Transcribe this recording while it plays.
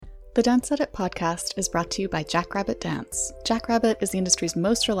The Dance Edit podcast is brought to you by Jackrabbit Dance. Jackrabbit is the industry's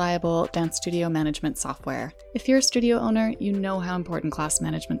most reliable dance studio management software. If you're a studio owner, you know how important class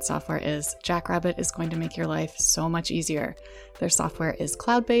management software is. Jackrabbit is going to make your life so much easier. Their software is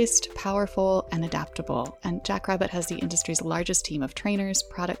cloud-based, powerful, and adaptable, and Jackrabbit has the industry's largest team of trainers,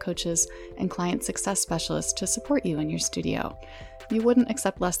 product coaches, and client success specialists to support you in your studio. You wouldn't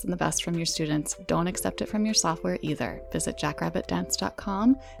accept less than the best from your students. Don't accept it from your software either. Visit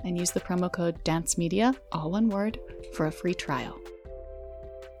jackrabbitdance.com and use the promo code DANCEMEDIA, all one word, for a free trial.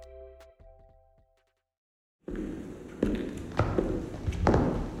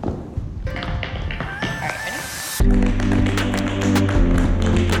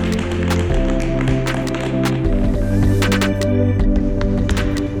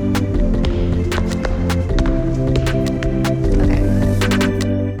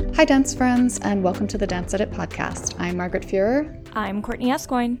 Hi dance friends, and welcome to the Dance Edit podcast. I'm Margaret Fuhrer. I'm Courtney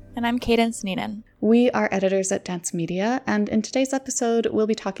Escoyne. And I'm Cadence Neenan. We are editors at Dance Media, and in today's episode, we'll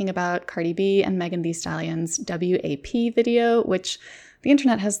be talking about Cardi B and Megan Thee Stallion's WAP video, which the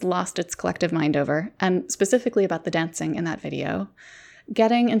internet has lost its collective mind over, and specifically about the dancing in that video.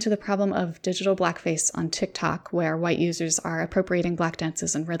 Getting into the problem of digital blackface on TikTok, where white users are appropriating black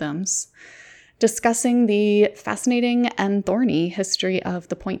dances and rhythms. Discussing the fascinating and thorny history of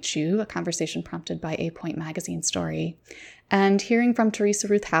the Pointe shoe, a conversation prompted by a Pointe magazine story, and hearing from Theresa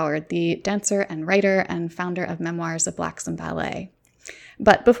Ruth Howard, the dancer and writer and founder of Memoirs of Blacks in Ballet.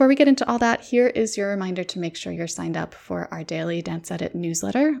 But before we get into all that, here is your reminder to make sure you're signed up for our daily Dance Edit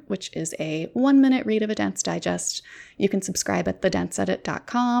newsletter, which is a 1-minute read of a dance digest. You can subscribe at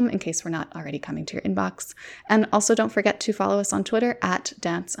thedanceedit.com in case we're not already coming to your inbox. And also don't forget to follow us on Twitter at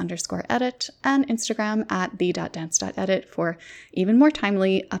dance_edit and Instagram at the.dance.edit for even more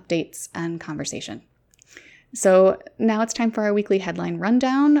timely updates and conversation. So now it's time for our weekly headline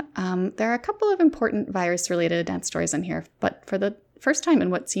rundown. There are a couple of important virus-related dance stories in here, but for the first time in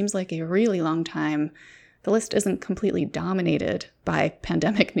what seems like a really long time, the list isn't completely dominated by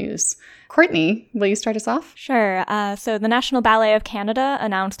pandemic news. Courtney, will you start us off? Sure. So the National Ballet of Canada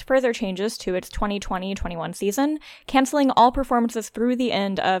announced further changes to its 2020-21 season, canceling all performances through the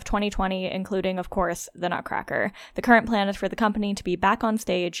end of 2020, including, of course, the Nutcracker. The current plan is for the company to be back on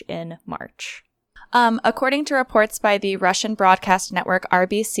stage in March. According to reports by the Russian broadcast network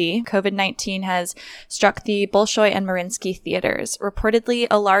RBC, COVID-19 has struck the Bolshoi and Mariinsky theaters. Reportedly,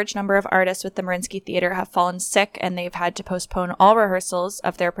 a large number of artists with the Mariinsky Theater have fallen sick, and they've had to postpone all rehearsals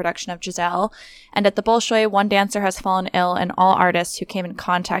of their production of Giselle. And at the Bolshoi, one dancer has fallen ill, and all artists who came in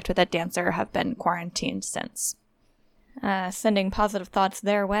contact with that dancer have been quarantined since. Sending positive thoughts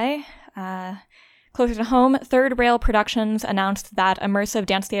their way. Closer to home, Third Rail Productions announced that immersive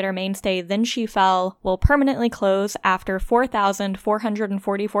dance theater mainstay Then She Fell will permanently close after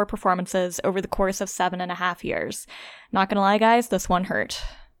 4,444 performances over the course of 7.5 years. Not gonna lie, guys, this one hurt.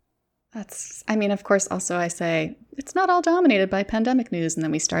 Of course, also I say, it's not all dominated by pandemic news, and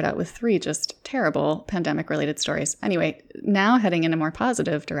then we start out with 3 just terrible pandemic-related stories. Anyway, now heading in a more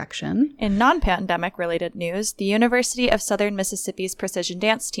positive direction. In non-pandemic related news, the University of Southern Mississippi's Precision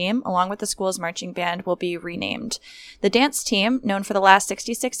Dance Team, along with the school's marching band, will be renamed. The dance team, known for the last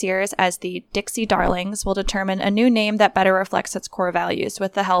 66 years as the Dixie Darlings, will determine a new name that better reflects its core values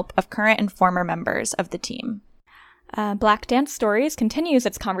with the help of current and former members of the team. Black Dance Stories continues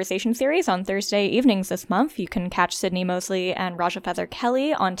its conversation series on Thursday evenings this month. You can catch Sydney Mosley and Raja Feather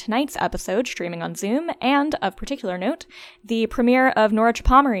Kelly on tonight's episode streaming on Zoom, and of particular note, the premiere of Nora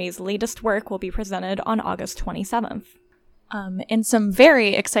Chapamari's latest work will be presented on August 27th. In some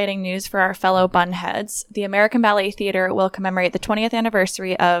very exciting news for our fellow bunheads, the American Ballet Theatre will commemorate the 20th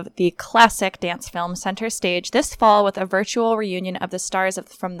anniversary of the classic dance film Center Stage this fall with a virtual reunion of the stars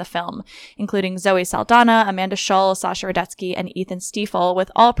from the film, including Zoe Saldana, Amanda Schull, Sasha Radetsky, and Ethan Stiefel, with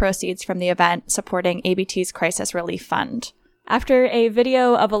all proceeds from the event supporting ABT's Crisis Relief Fund. After a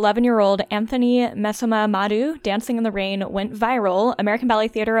video of 11-year-old Anthony Mesoma Madu dancing in the rain went viral, American Ballet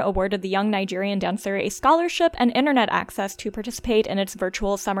Theatre awarded the young Nigerian dancer a scholarship and internet access to participate in its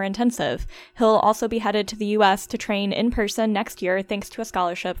virtual summer intensive. He'll also be headed to the U.S. to train in person next year thanks to a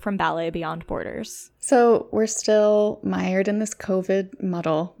scholarship from Ballet Beyond Borders. So we're still mired in this COVID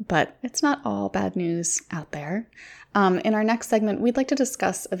muddle, but it's not all bad news out there. In our next segment, we'd like to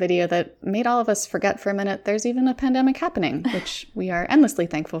discuss a video that made all of us forget for a minute there's even a pandemic happening, which we are endlessly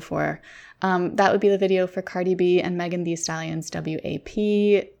thankful for. That would be the video for Cardi B and Megan Thee Stallion's WAP,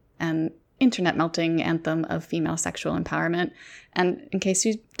 an internet melting anthem of female sexual empowerment. And in case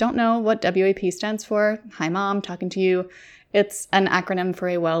you don't know what WAP stands for, hi mom, talking to you, it's an acronym for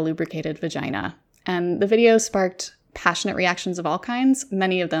a well-lubricated vagina. And the video sparked passionate reactions of all kinds,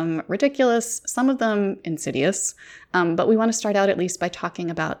 many of them ridiculous, some of them insidious. But we want to start out at least by talking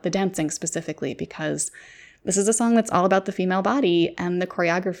about the dancing specifically, because this is a song that's all about the female body, and the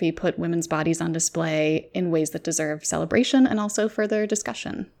choreography put women's bodies on display in ways that deserve celebration and also further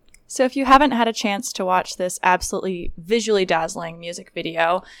discussion. So if you haven't had a chance to watch this absolutely visually dazzling music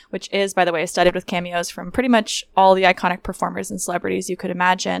video, which is, by the way, studded with cameos from pretty much all the iconic performers and celebrities you could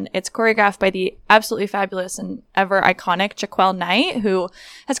imagine, it's choreographed by the absolutely fabulous and ever iconic Jaquel Knight, who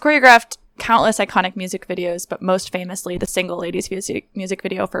has choreographed countless iconic music videos, but most famously the Single Ladies music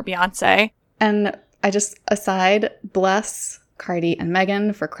video for Beyonce. And bless Cardi and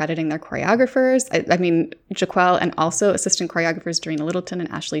Megan for crediting their choreographers. I mean, Jaquel and also assistant choreographers Dorina Littleton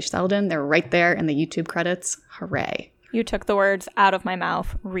and Ashley Sheldon. They're right there in the YouTube credits. Hooray. You took the words out of my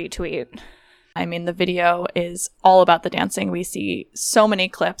mouth. Retweet. I mean, the video is all about the dancing. We see so many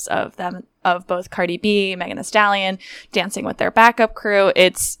clips of them, of both Cardi B, Megan Thee Stallion, dancing with their backup crew.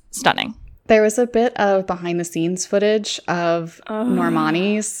 It's stunning. There was a bit of behind-the-scenes footage of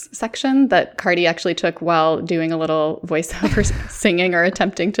Normani's section that Cardi actually took while doing a little voiceover singing or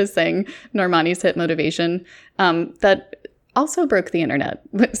attempting to sing Normani's hit Motivation that also broke the internet.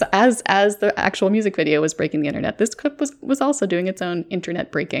 As the actual music video was breaking the internet, this clip was also doing its own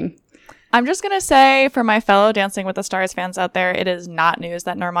internet breaking. I'm just going to say, for my fellow Dancing with the Stars fans out there, it is not news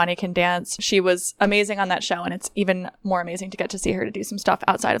that Normani can dance. She was amazing on that show, and it's even more amazing to get to see her to do some stuff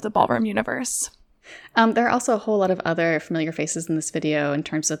outside of the ballroom universe. There are also a whole lot of other familiar faces in this video in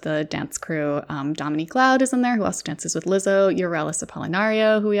terms of the dance crew. Dominique Loud is in there, who also dances with Lizzo. Euryalus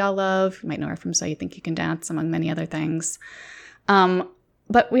Apollinario, who we all love. You might know her from So You Think You Can Dance, among many other things.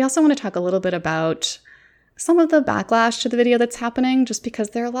 But we also want to talk a little bit about some of the backlash to the video that's happening, just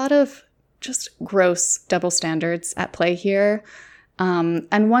because there are a lot of just gross double standards at play here,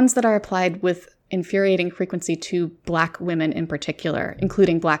 and ones that are applied with infuriating frequency to Black women in particular,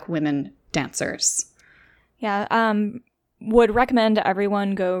 including Black women dancers. Yeah, would recommend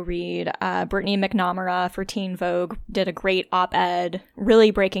everyone go read Brittany McNamara for Teen Vogue did a great op-ed really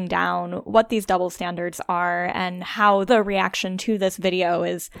breaking down what these double standards are and how the reaction to this video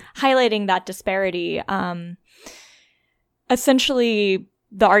is highlighting that disparity. Essentially,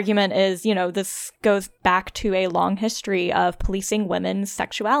 the argument is, this goes back to a long history of policing women's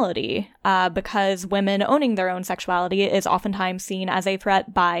sexuality, because women owning their own sexuality is oftentimes seen as a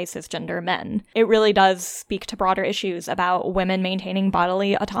threat by cisgender men. It really does speak to broader issues about women maintaining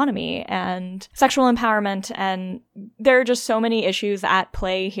bodily autonomy and sexual empowerment, and there are just so many issues at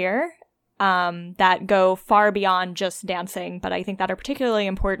play here that go far beyond just dancing, but I think that are particularly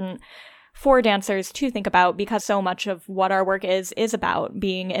important for dancers to think about, because so much of what our work is about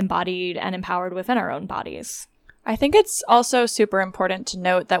being embodied and empowered within our own bodies. I think it's also super important to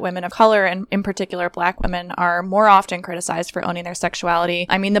note that women of color, and in particular Black women, are more often criticized for owning their sexuality.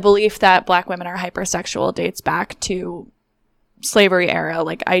 I mean, the belief that Black women are hypersexual dates back to slavery era,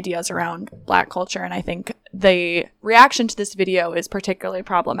 like ideas around Black culture, and I think the reaction to this video is particularly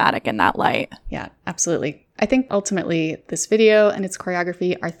problematic in that light. Yeah, absolutely. I think ultimately this video and its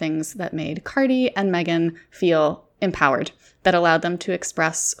choreography are things that made Cardi and Megan feel empowered, that allowed them to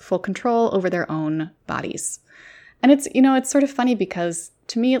express full control over their own bodies. And it's sort of funny because,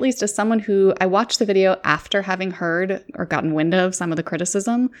 to me at least, as someone who I watched the video after having heard or gotten wind of some of the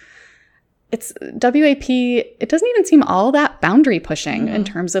criticism, it's WAP, it doesn't even seem all that boundary pushing in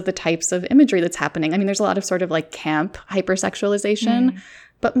terms of the types of imagery that's happening. I mean, there's a lot of sort of like camp hypersexualization,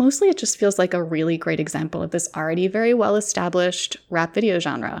 but mostly it just feels like a really great example of this already very well-established rap video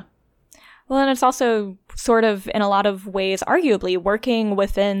genre. Well, and it's also sort of, in a lot of ways, arguably working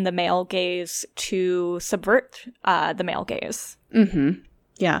within the male gaze to subvert the male gaze. Mm-hmm.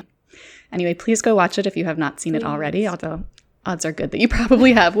 Yeah. Anyway, please go watch it if you have not seen it already, although odds are good that you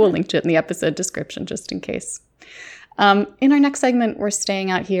probably have. We'll link to it in the episode description just in case. In our next segment, we're staying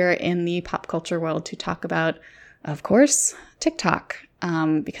out here in the pop culture world to talk about, of course, TikTok.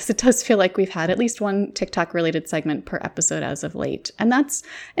 Because it does feel like we've had at least one TikTok-related segment per episode as of late. And that's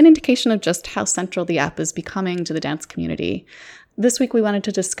an indication of just how central the app is becoming to the dance community. This week, we wanted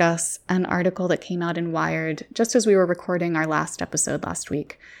to discuss an article that came out in Wired just as we were recording our last episode last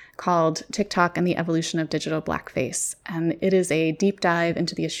week, called TikTok and the Evolution of Digital Blackface. And it is a deep dive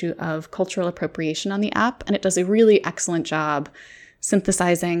into the issue of cultural appropriation on the app, and it does a really excellent job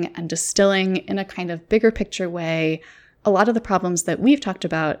synthesizing and distilling in a kind of bigger picture way a lot of the problems that we've talked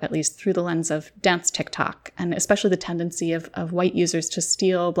about, at least through the lens of dance TikTok, and especially the tendency of white users to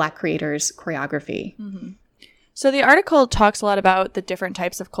steal Black creators' choreography. Mm-hmm. So the article talks a lot about the different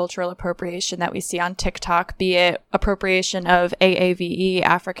types of cultural appropriation that we see on TikTok, be it appropriation of AAVE,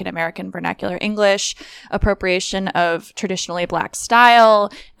 African American Vernacular English, appropriation of traditionally Black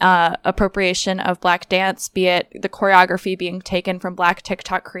style, appropriation of Black dance, be it the choreography being taken from Black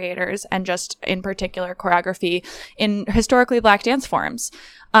TikTok creators, and just in particular choreography in historically Black dance forms.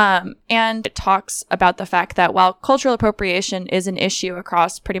 And it talks about the fact that while cultural appropriation is an issue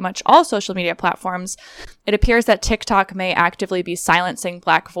across pretty much all social media platforms, it appears that TikTok may actively be silencing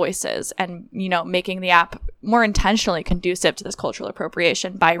Black voices and, making the app more intentionally conducive to this cultural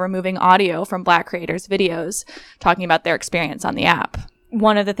appropriation by removing audio from Black creators' videos talking about their experience on the app.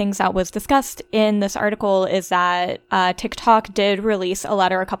 One of the things that was discussed in this article is that TikTok did release a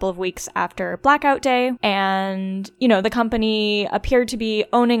letter a couple of weeks after Blackout Day. And, the company appeared to be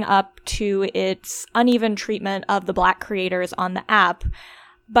owning up to its uneven treatment of the Black creators on the app,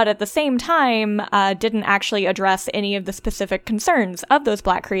 but at the same time didn't actually address any of the specific concerns of those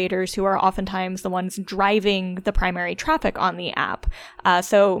Black creators who are oftentimes the ones driving the primary traffic on the app.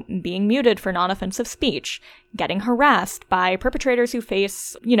 So being muted for non-offensive speech, getting harassed by perpetrators who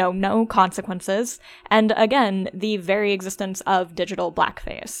face, no consequences, and again, the very existence of digital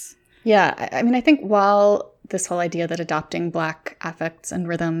blackface. Yeah, I think while this whole idea that adopting Black affects and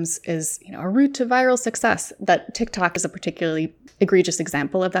rhythms is, a route to viral success, that TikTok is a particularly egregious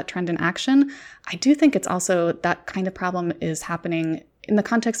example of that trend in action, I do think it's also that kind of problem is happening in the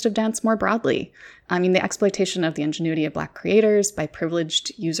context of dance more broadly. The exploitation of the ingenuity of Black creators by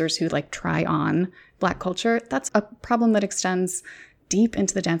privileged users who try on Black culture, that's a problem that extends deep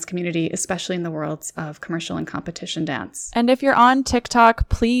into the dance community, especially in the worlds of commercial and competition dance. And if you're on TikTok,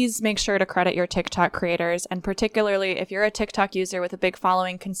 please make sure to credit your TikTok creators. And particularly if you're a TikTok user with a big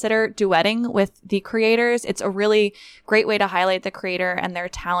following, consider duetting with the creators. It's a really great way to highlight the creator and their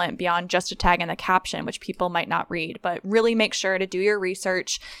talent beyond just a tag and a caption, which people might not read. But really make sure to do your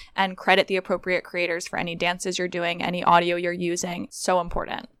research and credit the appropriate creators for any dances you're doing, any audio you're using. So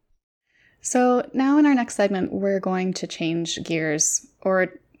important. So now in our next segment, we're going to change gears,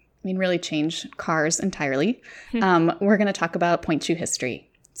 or really change cars entirely. We're going to talk about pointe shoe history.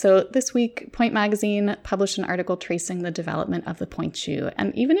 So this week, Pointe magazine published an article tracing the development of the pointe shoe.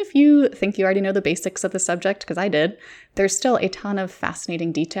 And even if you think you already know the basics of the subject, because I did, there's still a ton of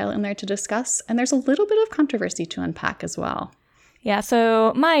fascinating detail in there to discuss. And there's a little bit of controversy to unpack as well. Yeah,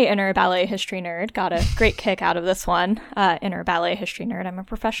 so my inner ballet history nerd got a great kick out of this one. Inner ballet history nerd. I'm a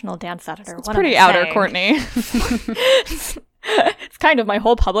professional dance editor. It's pretty outer, Courtney. It's kind of my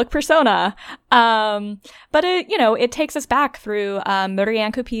whole public persona. But it takes us back through Maria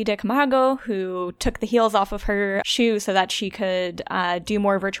Ancupi de Camargo, who took the heels off of her shoe so that she could do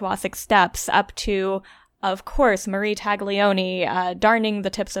more virtuosic steps, up to, of course, Marie Taglioni darning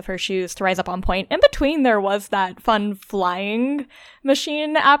the tips of her shoes to rise up on pointe. In between, there was that fun flying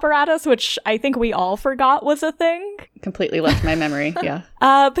machine apparatus, which I think we all forgot was a thing. Completely left my memory, yeah.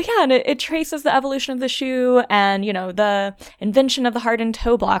 But yeah, and it traces the evolution of the shoe and, the invention of the hardened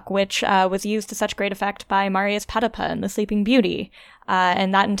toe block, which was used to such great effect by Marius Petipa in The Sleeping Beauty,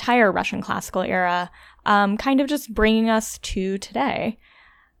 and that entire Russian classical era, kind of just bringing us to today.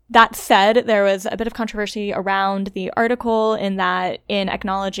 That said, there was a bit of controversy around the article in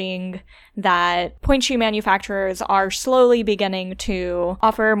acknowledging that pointe shoe manufacturers are slowly beginning to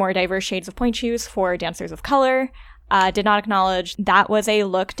offer more diverse shades of pointe shoes for dancers of color. Did not acknowledge that was a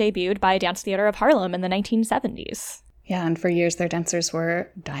look debuted by Dance Theater of Harlem in the 1970s. Yeah, and for years their dancers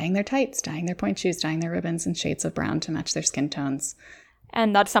were dyeing their tights, dyeing their pointe shoes, dyeing their ribbons in shades of brown to match their skin tones.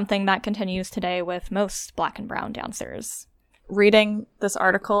 And that's something that continues today with most Black and brown dancers. Reading this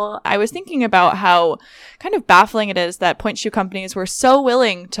article, I was thinking about how kind of baffling it is that pointe shoe companies were so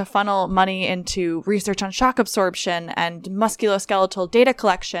willing to funnel money into research on shock absorption and musculoskeletal data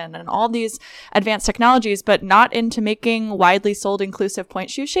collection and all these advanced technologies, but not into making widely sold inclusive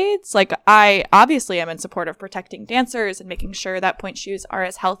pointe shoe shades. I obviously am in support of protecting dancers and making sure that pointe shoes are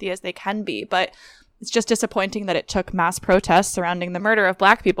as healthy as they can be, but it's just disappointing that it took mass protests surrounding the murder of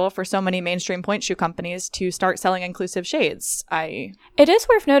Black people for so many mainstream pointe shoe companies to start selling inclusive shades. It is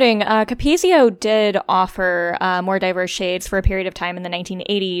worth noting, Capezio did offer more diverse shades for a period of time in the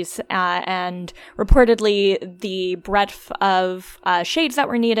 1980s, and reportedly the breadth of shades that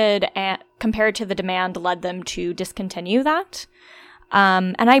were needed compared to the demand led them to discontinue that.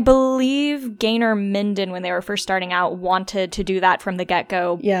 And I believe Gaynor Minden, when they were first starting out, wanted to do that from the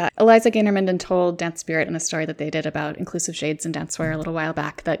get-go. Yeah, Eliza Gaynor Minden told Dance Spirit in a story that they did about inclusive shades in dancewear a little while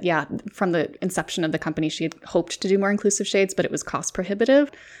back that, yeah, from the inception of the company, she had hoped to do more inclusive shades, but it was cost prohibitive.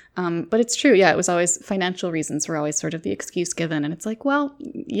 But it's true. Yeah, it was always financial reasons were always sort of the excuse given. And it's like, well,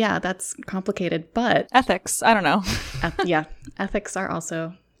 yeah, that's complicated, but Ethics, I don't know. yeah, ethics are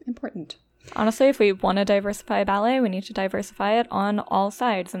also important. Honestly, if we want to diversify ballet, we need to diversify it on all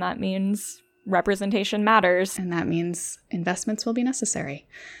sides. And that means representation matters. And that means investments will be necessary.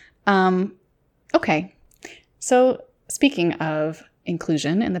 Okay. So speaking of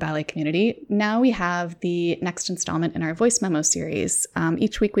inclusion in the ballet community, now we have the next installment in our voice memo series.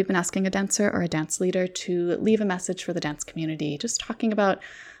 Each week we've been asking a dancer or a dance leader to leave a message for the dance community, just talking about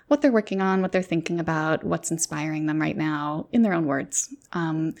what they're working on, what they're thinking about, what's inspiring them right now in their own words.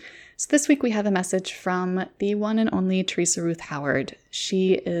 So this week we have a message from the one and only Theresa Ruth Howard.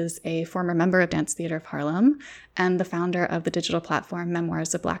 She is a former member of Dance Theater of Harlem and the founder of the digital platform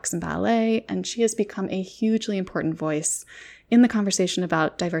Memoirs of Blacks in Ballet, and she has become a hugely important voice in the conversation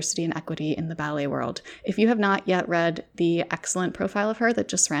about diversity and equity in the ballet world. If you have not yet read the excellent profile of her that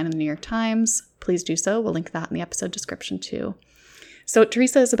just ran in the New York Times, please do so. We'll link that in the episode description too. So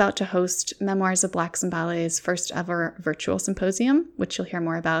Theresa is about to host Memoirs of Blacks in Ballet's first ever virtual symposium, which you'll hear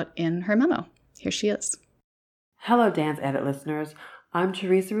more about in her memo. Here she is. Hello, Dance Edit listeners. I'm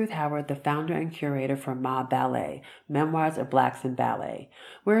Theresa Ruth Howard, the founder and curator for Ma Ballet, Memoirs of Blacks in Ballet.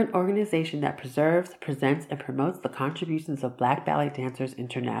 We're an organization that preserves, presents, and promotes the contributions of Black ballet dancers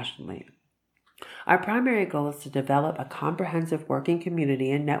internationally. Our primary goal is to develop a comprehensive working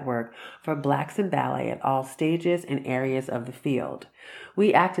community and network for Blacks in ballet at all stages and areas of the field.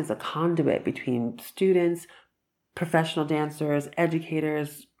 We act as a conduit between students, professional dancers,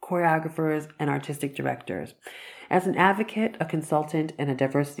 educators, choreographers, and artistic directors. As an advocate, a consultant, and a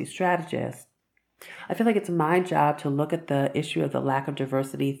diversity strategist, I feel like it's my job to look at the issue of the lack of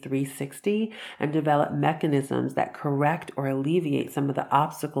diversity 360 and develop mechanisms that correct or alleviate some of the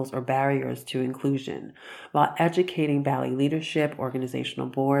obstacles or barriers to inclusion, while educating ballet leadership, organizational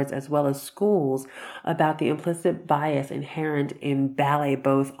boards, as well as schools about the implicit bias inherent in ballet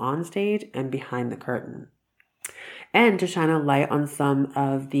both on stage and behind the curtain, and to shine a light on some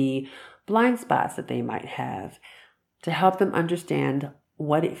of the blind spots that they might have, to help them understand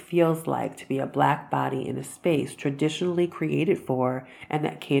what it feels like to be a Black body in a space traditionally created for and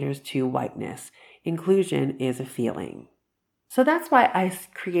that caters to whiteness. Inclusion is a feeling. So that's why I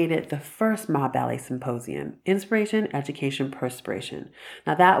created the first Ma Ballet Symposium, Inspiration, Education, Perspiration.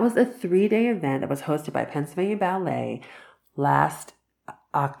 Now that was a 3-day event that was hosted by Pennsylvania Ballet last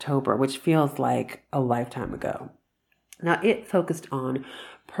October, which feels like a lifetime ago. Now it focused on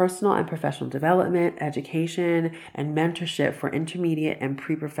personal and professional development, education, and mentorship for intermediate and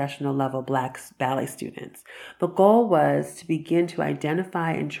pre-professional level Black ballet students. The goal was to begin to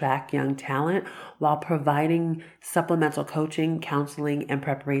identify and track young talent while providing supplemental coaching, counseling, and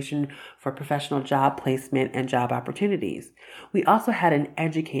preparation for professional job placement and job opportunities. We also had an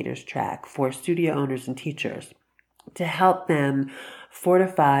educators track for studio owners and teachers to help them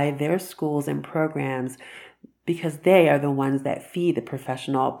fortify their schools and programs, because they are the ones that feed the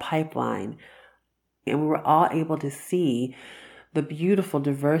professional pipeline. And we were all able to see the beautiful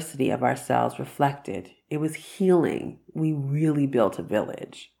diversity of ourselves reflected. It was healing. We really built a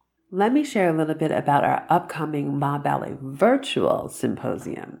village. Let me share a little bit about our upcoming Ma Ballet virtual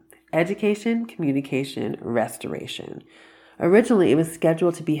symposium, Education, Communication, Restoration. Originally, it was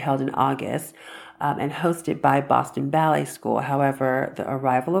scheduled to be held in August and hosted by Boston Ballet School. However, the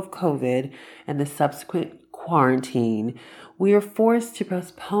arrival of COVID and the subsequent quarantine, we were forced to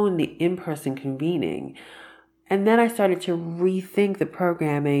postpone the in-person convening. And then I started to rethink the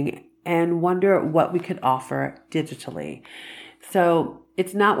programming and wonder what we could offer digitally. So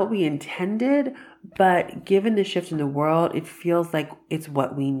it's not what we intended, but given the shift in the world, it feels like it's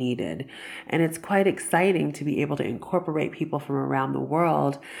what we needed. And it's quite exciting to be able to incorporate people from around the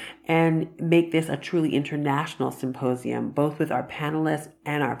world and make this a truly international symposium, both with our panelists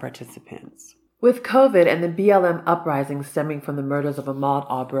and our participants. With COVID and the BLM uprising stemming from the murders of Ahmaud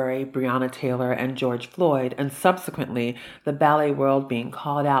Arbery, Breonna Taylor, and George Floyd, and subsequently the ballet world being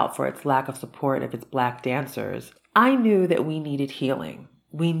called out for its lack of support of its Black dancers, I knew that we needed healing.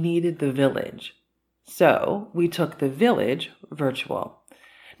 We needed the village. So we took the village virtual.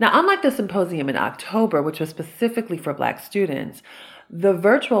 Now, unlike the symposium in October, which was specifically for Black students, the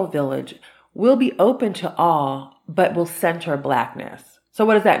virtual village will be open to all, but will center Blackness. So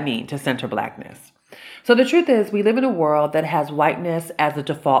what does that mean, to center Blackness? So the truth is, we live in a world that has whiteness as a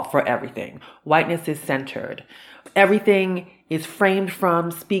default for everything. Whiteness is centered. Everything is framed from,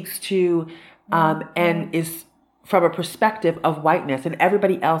 speaks to, and is from a perspective of whiteness, and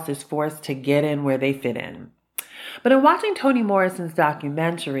everybody else is forced to get in where they fit in. But in watching Toni Morrison's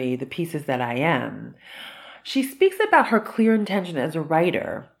documentary, The Pieces That I Am, she speaks about her clear intention as a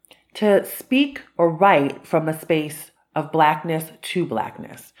writer to speak or write from a space of Blackness to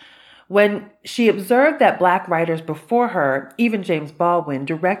Blackness. When she observed that Black writers before her, even James Baldwin,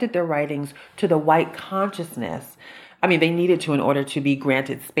 directed their writings to the white consciousness, they needed to in order to be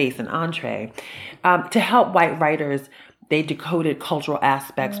granted space and entree, to help white writers, they decoded cultural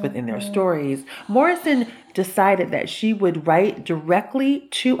aspects within their stories. Morrison decided that she would write directly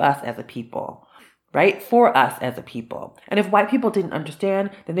to us as a people, right? For us as a people. And if white people didn't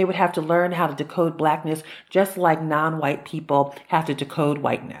understand, then they would have to learn how to decode Blackness just like non-white people have to decode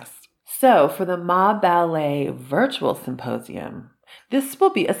whiteness. So for the Ma Ballet Virtual Symposium, this will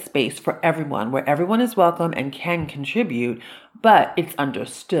be a space for everyone where everyone is welcome and can contribute, but it's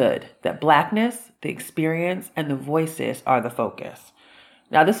understood that Blackness, the experience, and the voices are the focus.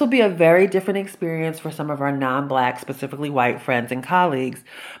 Now, this will be a very different experience for some of our non-Black, specifically white friends and colleagues,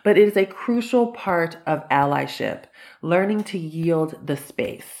 but it is a crucial part of allyship, learning to yield the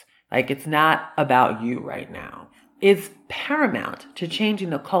space. Like, it's not about you right now. Is paramount to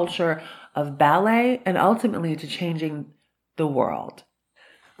changing the culture of ballet and ultimately to changing the world.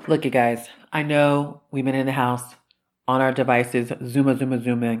 Look, you guys, I know we've been in the house on our devices,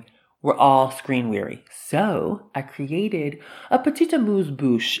 zooming. We're all screen weary. So I created a petite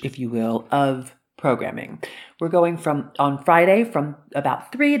amuse-bouche, if you will, of programming. We're going on Friday from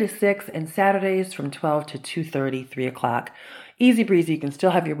about 3 to 6 and Saturdays from 12 to 2:30, 3 o'clock. Easy breezy. You can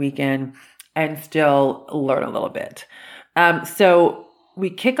still have your weekend and still learn a little bit. So we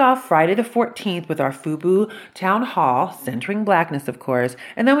kick off Friday the 14th with our FUBU Town Hall, centering Blackness, of course.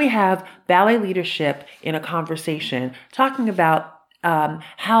 And then we have ballet leadership in a conversation talking about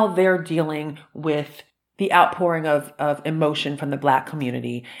how they're dealing with the outpouring of emotion from the Black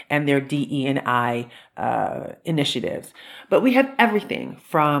community and their DE&I initiatives. But we have everything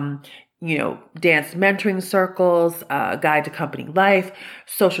from dance mentoring circles, guide to company life,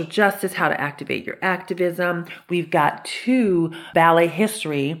 social justice, how to activate your activism. We've got 2 ballet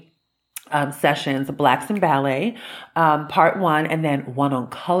history sessions, Blacks in Ballet, part 1, and then 1 on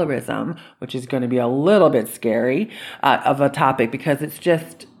colorism, which is going to be a little bit scary of a topic because it's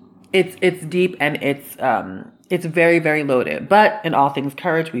deep and it's very, very loaded. But in all things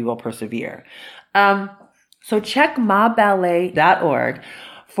courage, we will persevere. So check maballet.org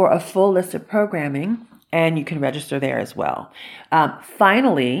for a full list of programming, and you can register there as well.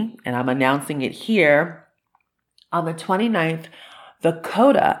 Finally, and I'm announcing it here, on the 29th, the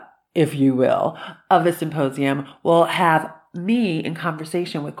coda, if you will, of the symposium will have me in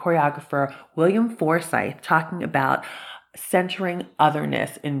conversation with choreographer William Forsythe talking about centering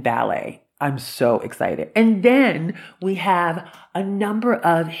otherness in ballet. I'm so excited. And then we have a number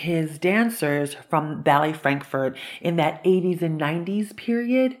of his dancers from Ballet Frankfurt in that 80s and 90s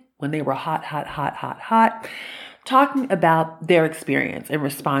period when they were hot, talking about their experience in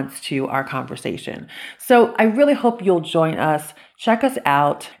response to our conversation. So I really hope you'll join us, check us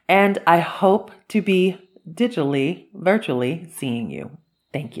out, and I hope to be virtually seeing you.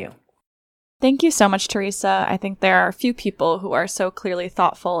 Thank you. Thank you so much, Theresa. I think there are few people who are so clearly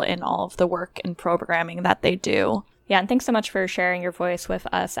thoughtful in all of the work and programming that they do. Yeah, and thanks so much for sharing your voice with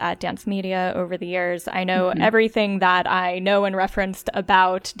us at Dance Media over the years. I know everything that I know and referenced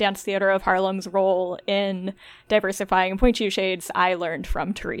about Dance Theater of Harlem's role in diversifying Pointe Shoe Shades, I learned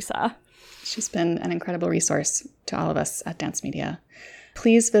from Theresa. She's been an incredible resource to all of us at Dance Media.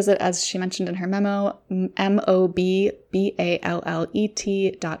 Please visit, as she mentioned in her memo,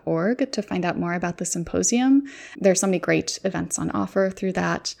 mobballet.org to find out more about the symposium. There are so many great events on offer through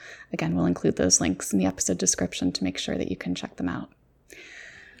that. Again, we'll include those links in the episode description to make sure that you can check them out.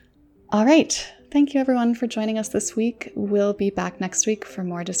 All right. Thank you, everyone, for joining us this week. We'll be back next week for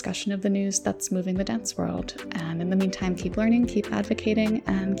more discussion of the news that's moving the dance world. And in the meantime, keep learning, keep advocating,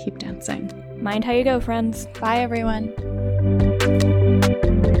 and keep dancing. Mind how you go, friends. Bye, everyone.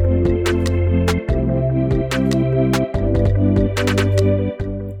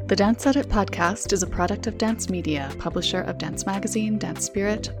 The Dance Edit podcast is a product of Dance Media, publisher of Dance Magazine, Dance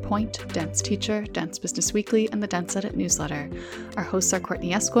Spirit, Pointe, Dance Teacher, Dance Business Weekly, and the Dance Edit newsletter. Our hosts are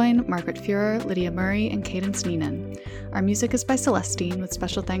Courtney Escoyne, Margaret Fuhrer, Lydia Murray, and Cadence Neenan. Our music is by Celestine, with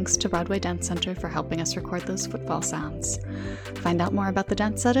special thanks to Broadway Dance Center for helping us record those footfall sounds. Find out more about the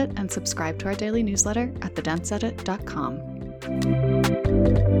Dance Edit and subscribe to our daily newsletter at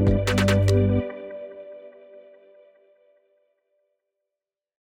thedanceedit.com.